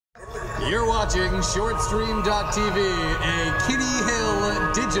You're watching ShortStreamTV, a Kitty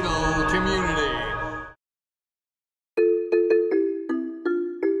Hill digital community.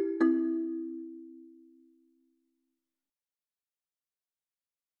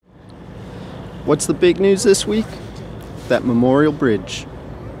 What's the big news this week? That Memorial Bridge.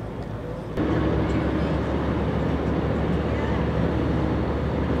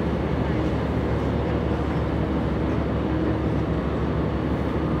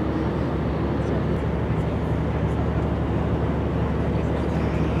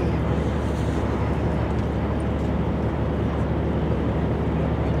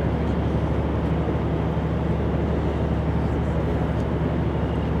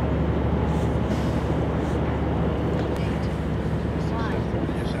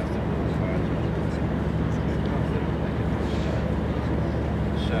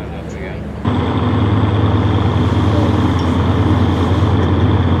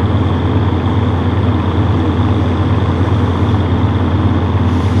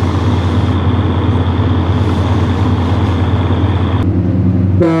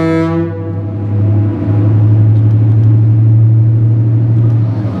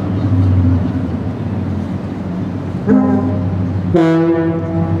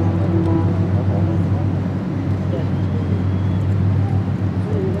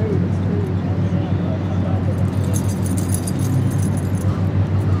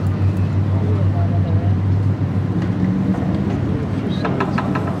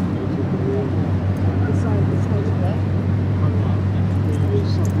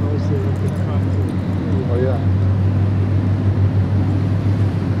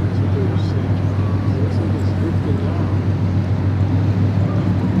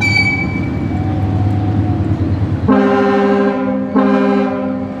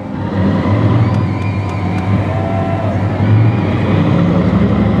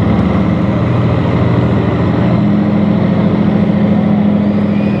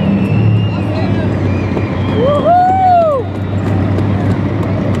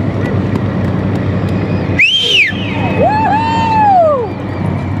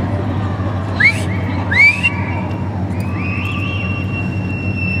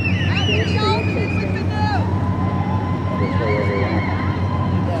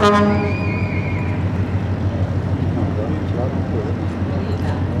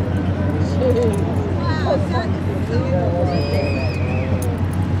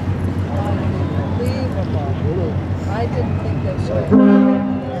 I didn't think they should.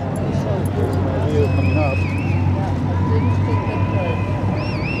 Coming up. Didn't think they could.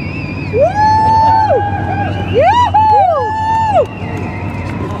 Woo! Yoo-hoo!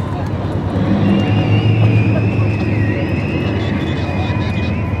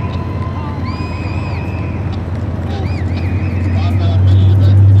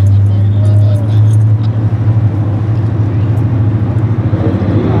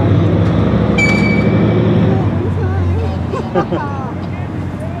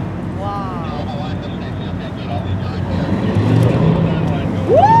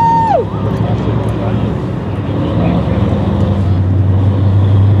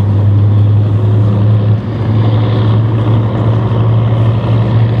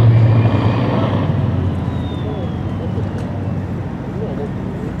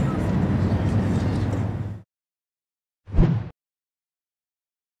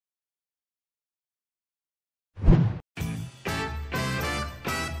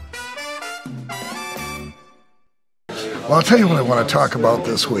 Well, I'll tell you what I want to talk about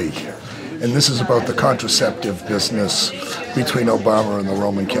this week, and this is about the contraceptive business between Obama and the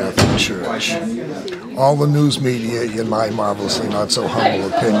Roman Catholic Church. All the news media, in my marvelously not so humble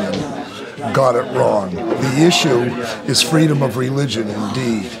opinion, got it wrong. The issue is freedom of religion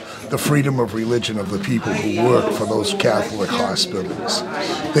indeed, the freedom of religion of the people who work for those Catholic hospitals.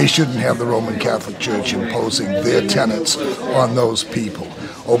 They shouldn't have the Roman Catholic Church imposing their tenets on those people.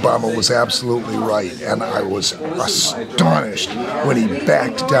 Obama was absolutely right, and I was astonished when he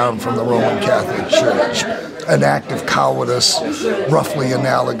backed down from the Roman Catholic Church. An act of cowardice roughly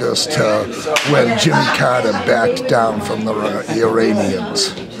analogous to when Jimmy Carter backed down from the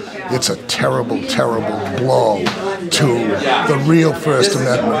Iranians. It's a terrible, terrible blow to the real First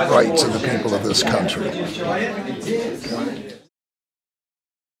Amendment rights of the people of this country.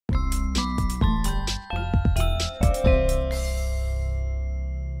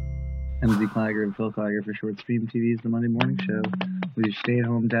 MZ Kliger and Phil Kliger for ShortStreamTV's The Monday Morning Show with your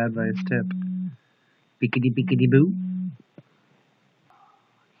stay-at-home dad advice tip. Beakity-beakity-boo.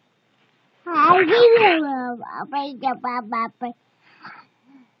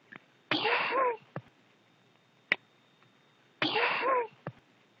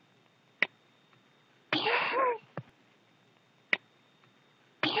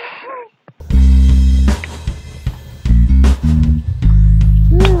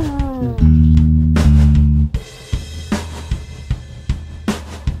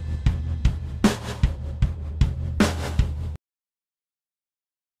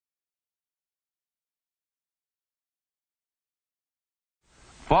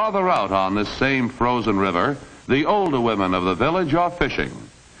 Farther out on this same frozen river, the older women of the village are fishing.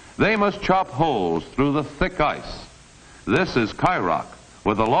 They must chop holes through the thick ice. This is Kyrock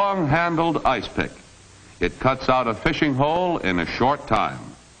with a long-handled ice pick. It cuts out a fishing hole in a short time.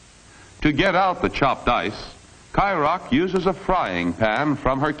 To get out the chopped ice, Kyrock uses a frying pan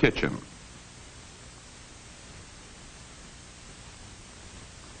from her kitchen.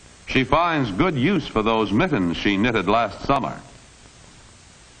 She finds good use for those mittens she knitted last summer.